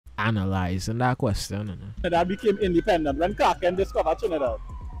analyzing that question. Trinidad became independent when Clark discovered Trinidad.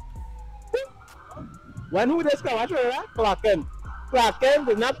 When who discovered Trinidad? Clark Kent. Clark Kent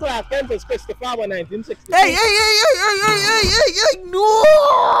is not Clark Kent, it's Christopher in 1962. Hey,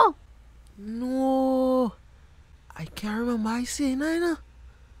 no! No! I can't remember I saying that.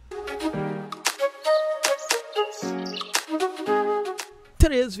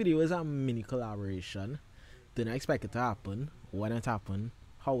 Today's video is a mini collaboration. Didn't expect it to happen. When it happened,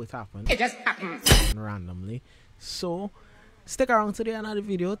 how it happened. It just happens randomly. So stick around to the end of the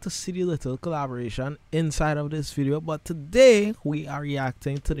video to see the little collaboration inside of this video. But today we are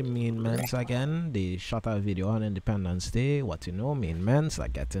reacting to the main Menz again. They shot a video on Independence Day. What you know, main Menz. I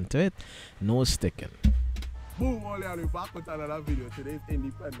get into it. No sticking. Boom, all are back with another video. Today is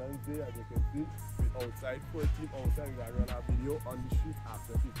Independence Day, as you can see. We're outside, 14 outside. We're going to run a video on the street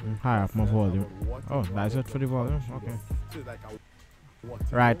after people. High up my volume. Oh, that's it for the volume? Okay. So it's like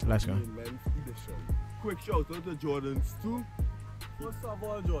right, let's go. Quick shout out to Jordan's too. First of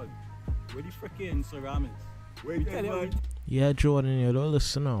all, Jordan, where the freaking Instagram is? Wait, yeah, Jordan, you don't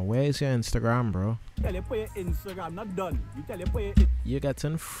listen now. Where is your Instagram, bro? Tell you put your Instagram, not done. You tell you put your you're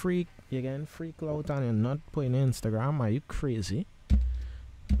getting free clout and you're not putting Instagram. Are you crazy?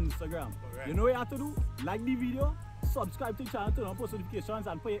 Instagram. Right. You know what you have to do? Like the video, subscribe to the channel, turn on post notifications,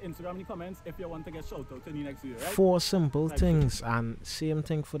 and put your Instagram in the comments if you want to get shout out in the next video, right? 4 simple things, and same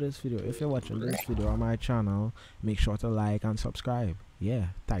thing for this video. If you're watching this video on my channel, make sure to like and subscribe. Yeah,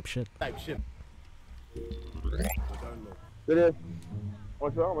 type shit. Today,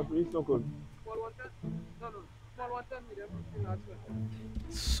 what's wrong? What's really so cool?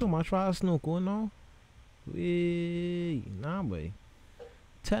 So much for a snooker now? Wait, nah boy.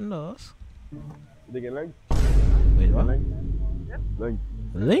 $10. They get links? Wait, what? Link.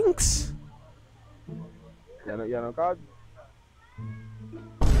 Links? You know card?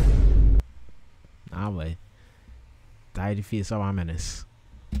 Nah boy. Die the face of a menace.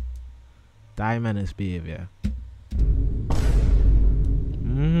 Die menace behavior.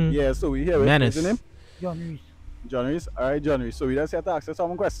 Yeah, so we here with Menace. his name? John Reese. Alright, John Reese. So we just have to ask you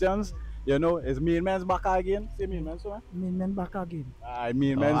some questions. You know, is main Menz back again? Say main Menz, man. Main men back again. Alright,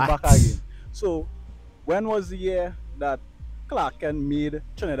 main Menz back again. So, when was the year that Clark Kent made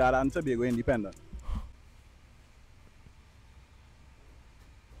Trinidad and Tobago independent?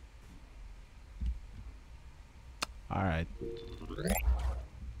 Alright.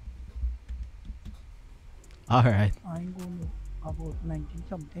 I'm going to about 19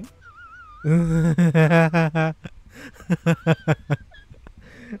 something. Some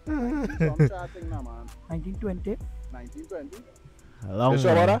chatting now, man. 1920. 1920? Long You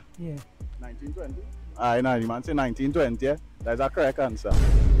sure about that? Yeah. 1920? Alright, now the man say 1920, yeah? That's a correct answer.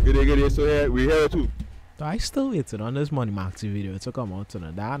 Good. So yeah, we here too. So I still waiting on this Money Maxi video to come out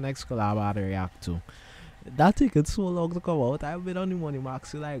tonight. That next collab I had to react to. That taking so long to come out. I've been on the Money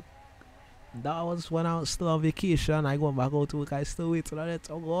Maxi like that was when I was still on vacation. I go back out to work. I still waiting on it.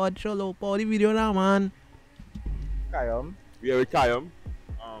 Oh God, chill out for the video now, man. Kayam? We here with Kayam.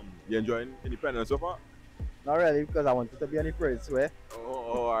 You enjoying Independence so far? Not really, because I wanted to be on the parade square.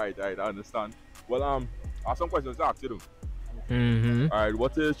 Oh, alright, I understand. Well, I have some questions to ask you though. Alright,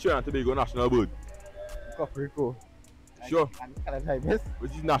 what is Trinidad and Tobago national bird? Cocorico. Sure. And Ibis.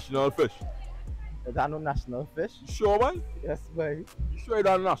 Which is national fish? Is that no national fish? You sure, man? Yes, boy. You sure you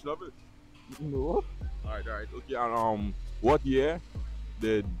don't national fish? No. Alright, okay. And what year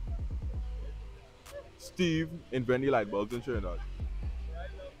did Steve invent the light bulbs in Trinidad?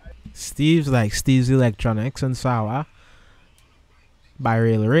 Steve's Electronics in Sawa. By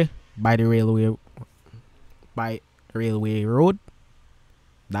the railway road.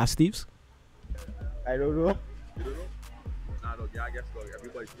 That's Steve's. I don't know. You don't know? Nah, look, yeah, I guess look,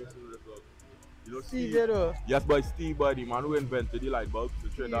 everybody's supposed to know this, look. You know Steve, you know? Yes, boy, Steve, boy, the man who invented the light bulbs in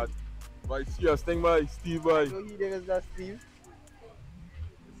Trinidad. Boy, serious thing, boy, Steve, boy. No, he there is that Steve.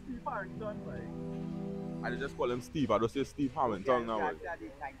 Steve Harrington, boy. I just call him Steve. I don't say Steve Hamilton now.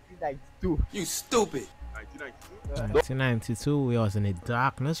 1992. You stupid. 1992. 1992, we was in the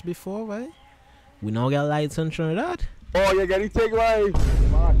darkness before, right? We now get lights in Trinidad. Oh, you get the thing, boy.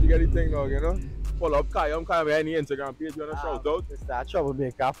 Man, you get the thing now, you know? Follow up Kayam, any Instagram page you want to shout out? Mr.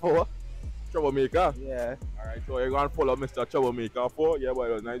 Troublemaker 4. Troublemaker? Yeah. Alright, so you're going to follow Mr. Troublemaker 4. Yeah, boy,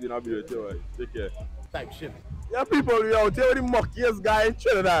 it was nice in our video too, boy. Take care. Type shit. Yeah, people, we out here with the muckiest guy in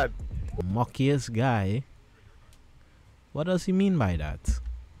Trinidad. Muckiest guy? What does he mean by that?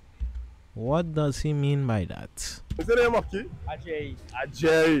 What does he mean by that? What's your name, Mucky? Ajay.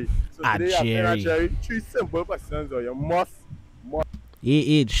 Ajay. So today Ajay. Ajay, 3 simple questions though. You must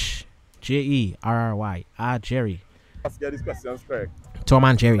AHJERRY. Jerry. get these questions correct. Tom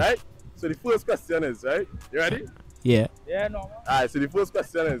and Jerry. Right? So the first question is, right? You ready? Yeah. Yeah, no. Alright, so the first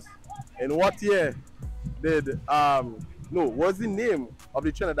question is, in what year did what's the name of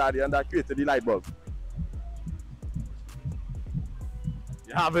the Trinidadian that created the light bulb?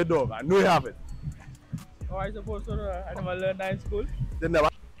 You have it though, I know you have it. Oh, I suppose so. I never learned that in school. They never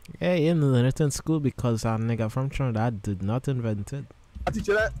Yeah, you didn't learn it in school because our nigga from Trinidad did not invent it. teach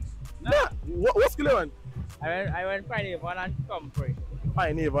you that? Nah. What school you went? I went Friday, one and Compre.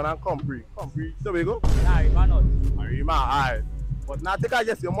 Pioneer and Compre. Compre, there we go. Nah, Rima not. Rima, alright. But now take I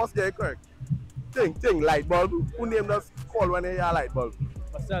guess you must get it correct. Think, light bulb. Who named us call when they hear light bulb?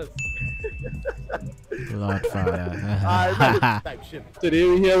 Myself. Lord Father. Alright, type shit. Today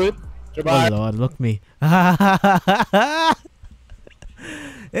we here with Oh Lord, look me.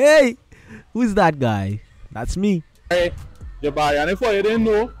 Hey, who's that guy? That's me. Hey, Jabari, and if you didn't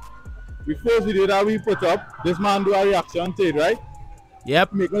know, the first video that we put up, this man do a reaction to it, right?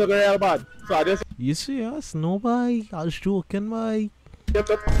 Yep. Make me look real bad. So I just You see us? No, boy. I was joking, boy. get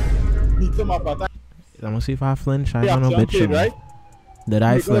up, need some up at Let me see if I flinch. I don't know, reaction bitch. to it, right? Did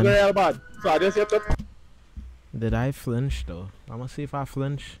I Make me look flinch? real bad. So I just get up. Did I flinch though? I'm gonna see if I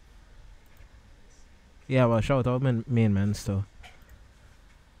flinch. Yeah, well, shout out main Menz though.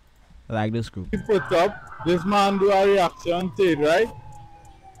 I like this group. We put up, this man do a reaction to it, right?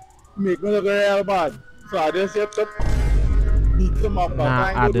 Make me look real bad. So I just get up, need some up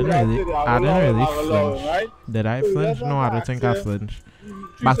Nah, I didn't really flinch. right? Did I So flinch? let's No, I don't ask think I you flinched.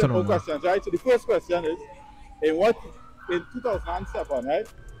 Three Back to simple normal. questions, right? So the first question is, in 2007, right?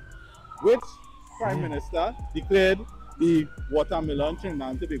 Which Prime Minister declared the watermelon Trinidad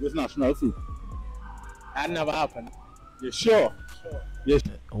and Tobago's national food? That never happened. You sure? Yes.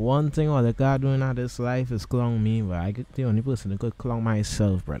 One thing all the guy doing out this life is clown me, but I get the only person that could clown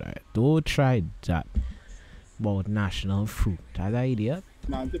myself, brother. Don't try that about national fruit. That idiot.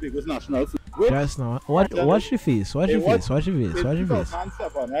 Trinidad and Tobago's national food. Which Just now. Watch your face. Watch your face. Watch your face. in Watch your face.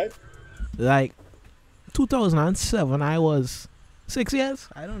 2007, right? Like 2007, I was 6 years.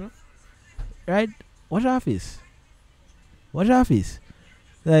 I don't know. Right? Watch your face. Watch your face.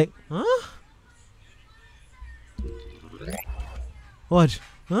 Like, huh? Watch.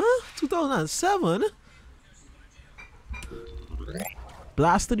 Huh? 2007?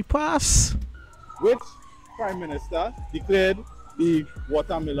 Blast to the pass. Which Prime Minister declared the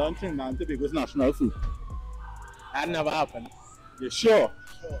watermelon Trinidad and Tobago's national food? That never happened. You sure?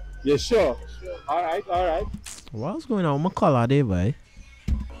 You sure? All right. What's going on with my color there, boy?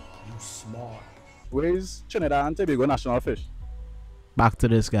 Where is Trinidad and Tobago national fish? Back to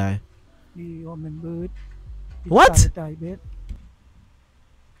this guy. The hummingbird. The What? scarlet ibis,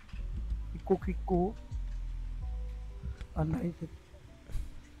 the coquelicot, and I said,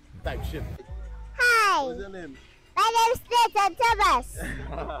 Type shit. Hi, What's your name? my name's Nathan Thomas.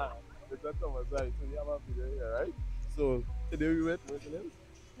 It's not Thomas, right? So you have a video here, right? So today we went, what's your name?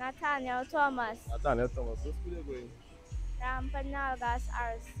 Nathaniel Thomas, Nathaniel Thomas. What school you going? Rampanalgas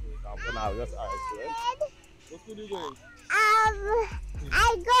RC. That's RS, right? What school you going? I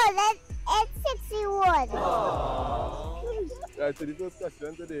go at 61. Right, so the first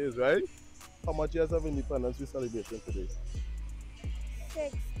question today is, right? How much years of independence we celebrating today?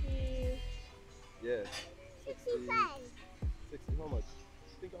 60. Yeah. 65. 60, how much?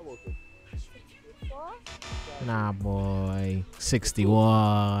 Think about it. 64. Nah, boy.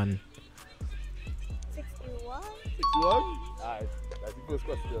 61. 61. 61? Alright, that's the first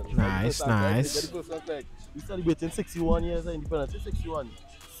question. Nice, First answer, nice. get the first one correct. We celebrating 61 years of independence. It's 61.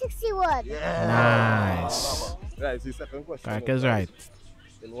 61. Yeah. Nice. Right, so the second question. Correct is right.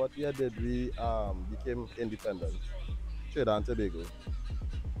 In what year did we became independent? Trinidad and Tobago.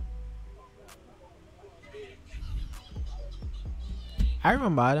 I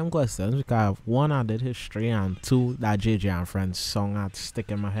remember them questions because one, I did history, and two, that JJ and Friends song had stick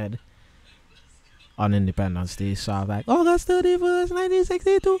in my head on Independence Day. So I was like, August 31st,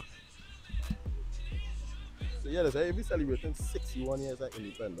 1962. So yeah, that's right. If we celebrating 61 years of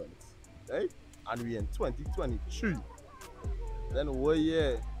independence, right? And we in 2023. Then what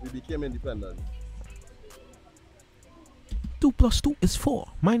year we became independent? 2 plus 2 is 4.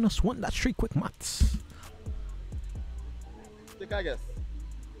 Minus 1, that's 3 quick maths. Take a guess.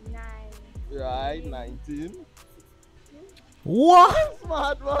 9. Right, 19. What?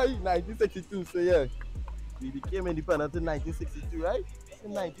 Smart boy, 1962. So yeah, we became independent in 1962, right?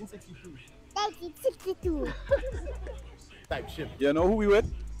 In 1962. 1962. Type shit. You know who we with?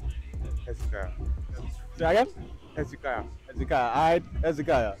 Hezekiah. Say again? Hezekiah. Hezekiah. Alright,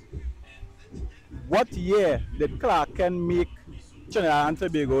 Hezekiah. What year did Clark Kent make Trinidad and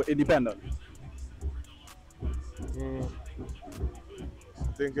Tobago independent?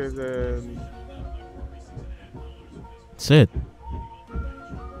 I think it's in. That's it.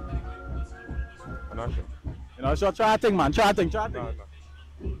 I'm not sure. You know, so try to think, man. Try to think. No, no.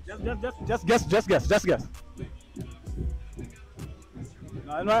 Just guess.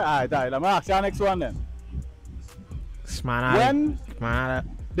 No, no, alright. Let me ask you the next one then. When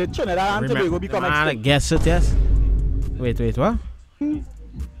did Trinidad and Tobago become extinct? Guess it, yes. Wait, what?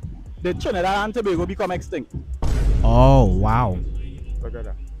 Did Trinidad and Tobago become extinct? Oh, wow. Forget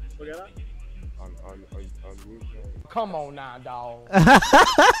that. Forget that? On Come on now, dog.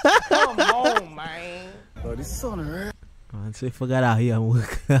 Come on, man. oh, this sun, right? Man, say forgot how here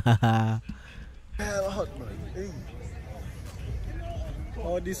work. Hell hot, man. Hey.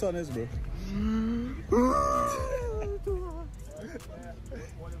 Oh, this sun is, bro.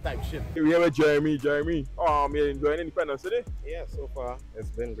 Type shit. We here with Jeremy. You enjoying Independence today? Yeah, so far it's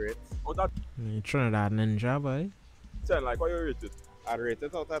been great. Out of Trinidad Ninja, boy. 10, like, what you rate it? I'd rate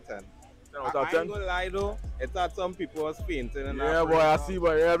it out of 10. 10 out I of 10? ain't gonna lie though, it's that some people was fainting and Yeah, boy, I see,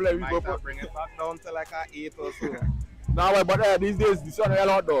 boy. Yeah, like, we might go have for. bring it back down to like a 8 or so. Nah, boy, but these days, the sun is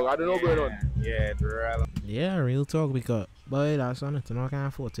hot, dog. I don't know what's going on. Yeah, the real. Yeah, real talk, because, boy, that's on it. You know, I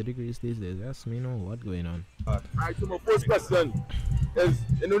can't 40 degrees these days. That's me know what's going on. Alright, so my first question is,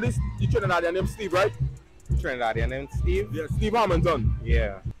 you know this, the Trinidadian named Steve, right? Trinidadian named Steve? Yeah, Steve Hamilton.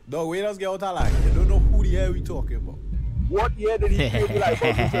 Yeah. Dog, wait, let's get out of line. You don't know who the hell we talking about. What year did he create the light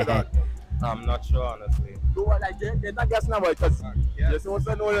bulb in Trinidad? I'm not sure honestly. No, like, they're not guessing now, because Yeah. you see what's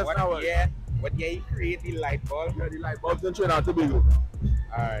know this now. What year he created the light bulb? Yeah, the light bulbs in Trinidad and Tobago.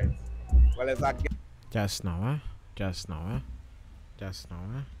 Alright. Well, is that Just now,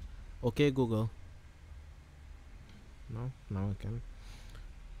 eh? Okay, Google. No, I can.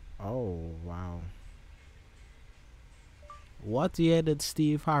 Oh, wow. What year did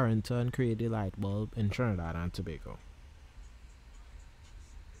Steve Harrington create the light bulb in Trinidad and Tobago?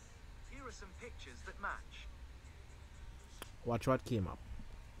 Here are some pictures that match. Watch what came up.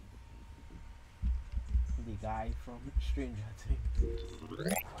 The guy from Stranger Things.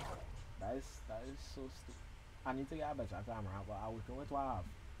 That is so stupid. I need to get a better camera, but I will do it what I have.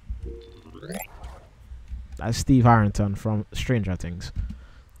 That's Steve Harrington from Stranger Things.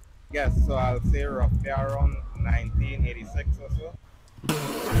 Yes, so I'll say roughly around 1986 or so.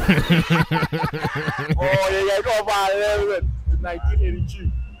 Oh, yeah, go back a little bit. It's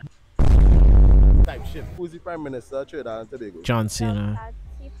 1982. Type shit. Who's the Prime Minister of Trinidad and Tobago? John Cena.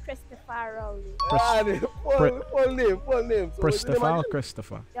 Chief Christopher Rowley. Full name. So Christopher or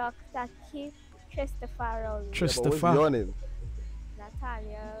Christopher? Dr. Chief Christopher Rowley. What's Christopher. your name?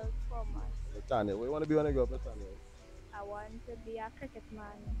 Nathaniel Thomas. Nathaniel. What you want to be when you grow up, Nathaniel? I want to be a cricket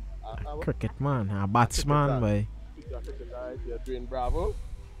man. Cricket man, a batsman, boy. You're doing bravo.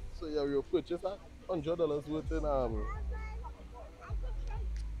 So you purchase that $100 worth in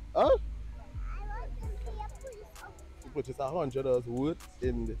huh? You purchase $100 worth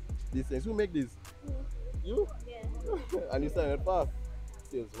in these things. Who make these? You? Yeah. And you sell it fast.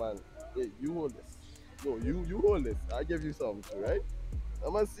 Salesman. Hey, you hold this. No, you hold this. I give you some too, right?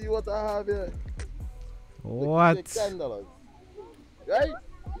 I'm gonna see what I have here. What? Take $10. Right?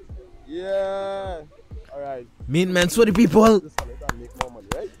 Yeah. Alright. Main Menz for the people. This one, let make more money,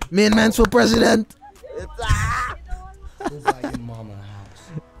 right? Main Menz for president. It's Go buy your mama a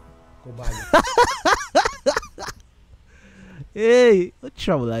house. Go buy your Hey, what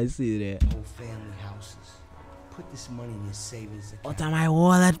trouble I see there? whole family houses. Put this money in your savings account. What am I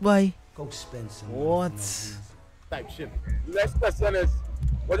wallet, boy? Go spend some money. What? Type shit. Next question is,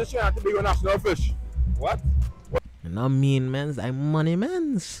 what is Trinidad and Tobago national fish? What? No Main Menz, I'm Money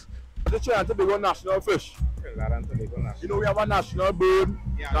Menz. What is Trinidad and Tobago national fish? Trinidad and Tobago national. You know we have a national bird,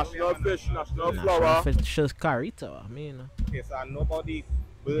 Yeah, national we have a fish, national National flower. fish is carita, I mean. Okay, so I know about the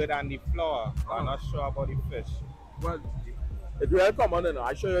bird and the flower. I'm not sure about the fish. Well, it's very common, you know.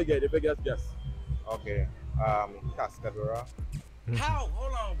 I show you again if you guess. Okay. Cascadora. How?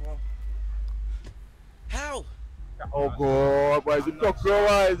 Hold on, bro. How? Oh god, boy, is it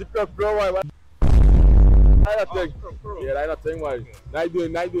cockerel? Is it cockerel? That thing. Yeah, that thing, boy. Now you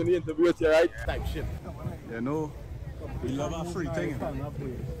doing the interview here, right? Type shit. You know, we love our free thing.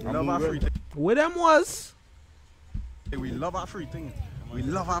 We love our free thing. Where them was? We love our free thing. We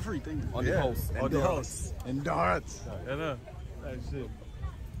love our free thing. On the house. On the house. In the hearts. You know? That shit.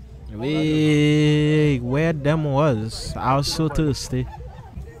 Wait, where them was? I was so thirsty.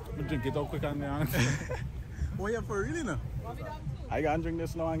 We drink it up quick and down. Oh yeah, for really now. I gotta drink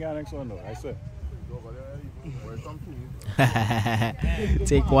this now and get next one though. I swear.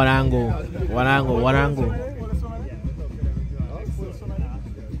 Take one angle.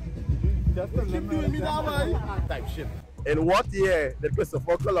 Type shit. In what year did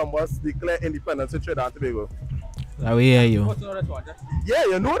Christopher Columbus declare independence in Trinidad and Tobago? Let me hear you. Yeah,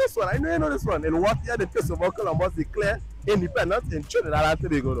 you know this one. I know you know this one. In what year did Christopher Columbus declare independence in Trinidad and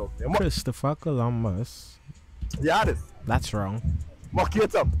Tobago? Though? Christopher Columbus. Yeah, this. That's wrong. Mock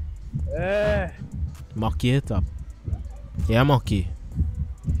it up. Mocky it up. Yeah, mocky.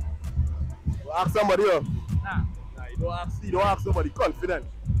 Ask somebody else. Nah, you don't ask somebody. Confident.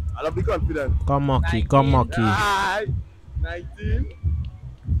 I love the confident. Come mocky, come mocky. 19.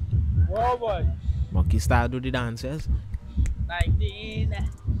 Whoa, boy. Mocky start do the dances. 19.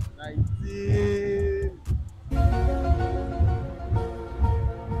 19.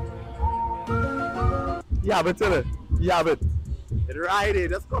 You have it, Tilly. You have it. It's right there.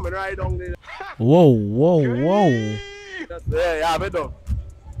 Just coming right down there. Whoa, whoa, whoa. That's there. You have it, though.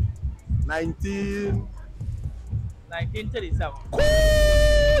 1937.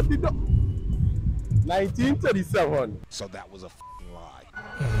 1937. So that was a f***ing lie.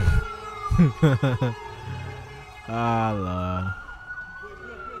 Allah.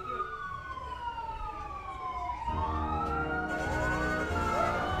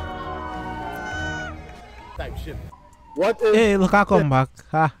 Type shit. What is Hey, look, I come back.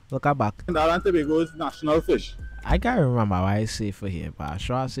 Ha, look, I back. Trinidad and Tobago's national fish? I can't remember what I say for here, but I'm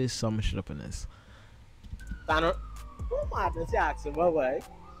sure I say some shit up in this. What?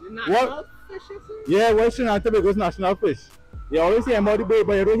 Yeah, what's Trinidad and Tobago's national fish? You always hear about the bird,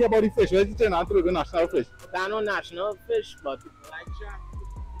 but you don't hear about the fish. Where's the Trinidad and Tobago national fish? That's no national fish, but people like shark.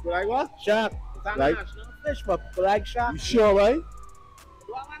 You like what? Shark. That's Like- no national fish, but people like shark. You sure, right?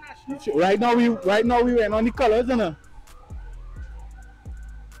 Do I have a national fish? Right now we went on the colors, innit?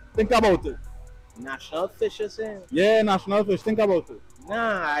 Think about it. National fish, you saying? Yeah, national fish. Think about it.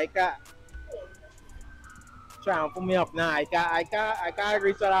 Nah, I can't. Try and put me up. Nah, I can't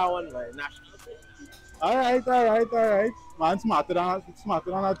agree to that one, man. National fish. All right. Man, smarter than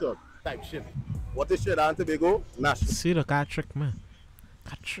that job. Type shit. What is Trinidad and Tobago? National. See, look, I trick man.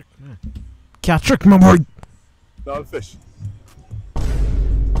 Can't trick man. Can't trick my boy. Fish.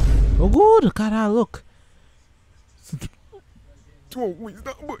 Oh, good. Look at that. Look.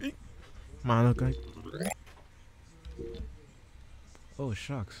 Man, look at. Oh,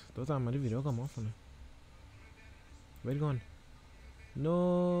 shucks. Don't tell me the video come off. Where it gone?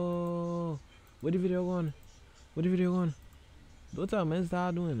 No. Where the video gone? Where the video gone? Don't tell me it's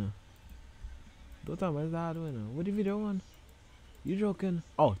that doing it. Don't tell me it's that doing it. Where the video gone? You joking?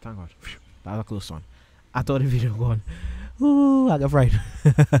 Oh, thank God. Phew, that was a close one. I thought the video gone. Ooh, I got fried.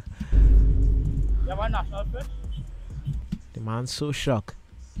 You have a national fish? The man's so shocked.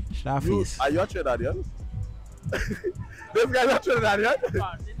 Shout face. Are you a Trinidadian? This guy's a Trinidadian?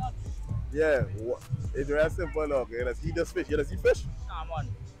 Apparently not. Yeah. It's very simple. Look, you just eat this fish. You just eat fish. Salmon.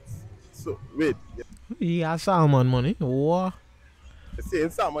 So, wait. He has salmon money. What? You saying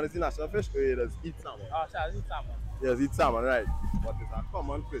salmon is the national fish or you just eat salmon? Oh, sorry, it's salmon. You just eat salmon, right? But it's a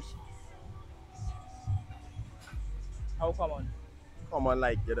common fish. How common? Common,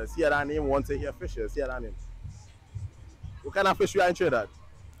 like, you just hear that name once you hear fish, you just hear that name. What kind of fish you are in Trinidad?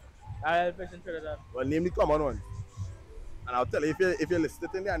 I have fish in Trinidad. Well, name the common one. And I'll tell you if you list it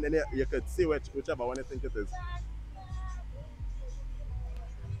in there and then you could see whichever one you think it is.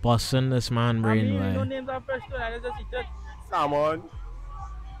 Busting this man brain, I mean, no right? names of fish too, I just eat it. Salmon,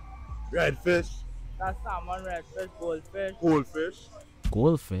 redfish, That's salmon, redfish, goldfish. goldfish.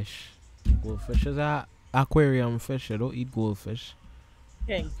 Goldfish. Goldfish is a aquarium fish. You don't eat goldfish.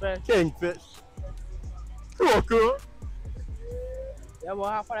 Kingfish. Kingfish, croaker. Yeah, but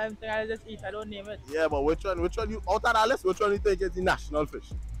half of them things I just eat, I don't name it. Yeah, but which one you out of that list? Which one you think is the national fish?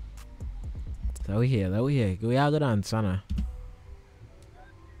 Let we hear. We are good answer now.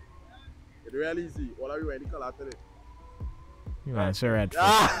 It's really easy. What are you wearing the color today? You answer red fish.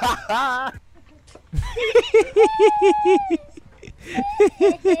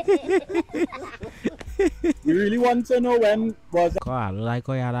 You really want to know when was God, like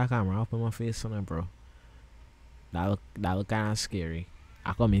how you had that camera up in my face on it, bro. That look kinda scary.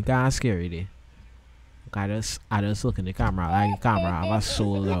 I come in kinda scary there. I just look in the camera like the camera have a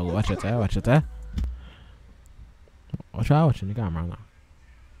soul dog. Watch it there. Watch watching the camera now.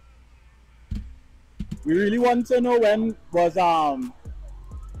 we really want to know when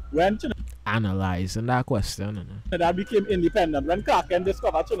Analyzing that question, Trinidad became independent, when Clark Kent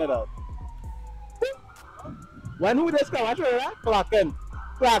discovered Trinidad. When who discovered Trinidad? Clark Kent.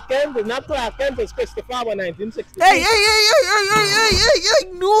 Clark Kent is not Clark Kent, it's Christopher in 1962. Hey,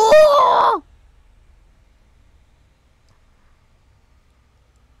 no!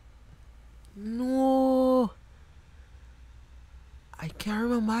 No! I can't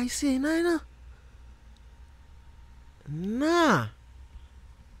remember I saying that. Nah.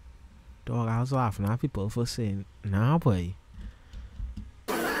 Dog, I was laughing at people for saying, nah, boy.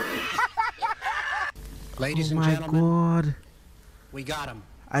 Ladies Oh and my gentlemen, God. we got him.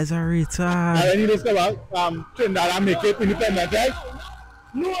 As a I retard. need to discover Trinidad and make it independent, right?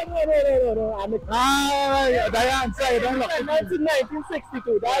 No. I make Diane, say, don't look.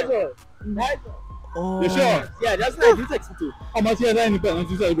 1962, that's all. Right? Oh. You sure? Yeah, that's 1962. How much years are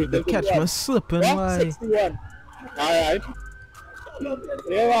independence you celebrate? They catch me slipping, why? 61. Alright.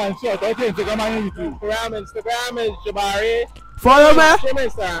 Yeah, man, sure. Okay, Instagram and YouTube. Instagram is Jabari. Follow me.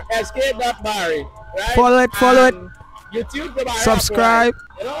 Escape.Barry. Right? Follow it. YouTube, Jabari. Subscribe.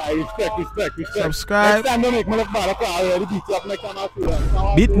 You know? Respect. Subscribe. Next time, don't make me look bad. I already beat you up next time I feel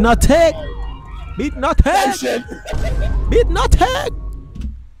that. Beat nothing. Beat nothing.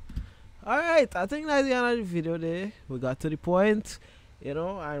 Alright, I think that's the end of the video there. We got to the point. You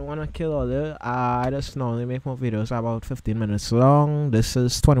know, I want to kill all the. I just normally make more videos about 15 minutes long. This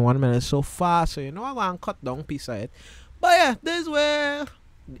is 21 minutes so far. So, you know, I'm going to cut down piece of it. But yeah, this is where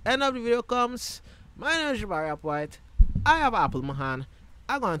the end of the video comes. My name is Jabari White. I have apple in my hand.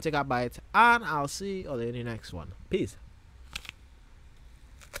 I'm going to take a bite. And I'll see you all in the next one. Peace.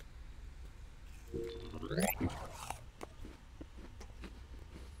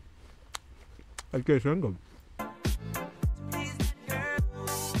 Okay, so I'm good.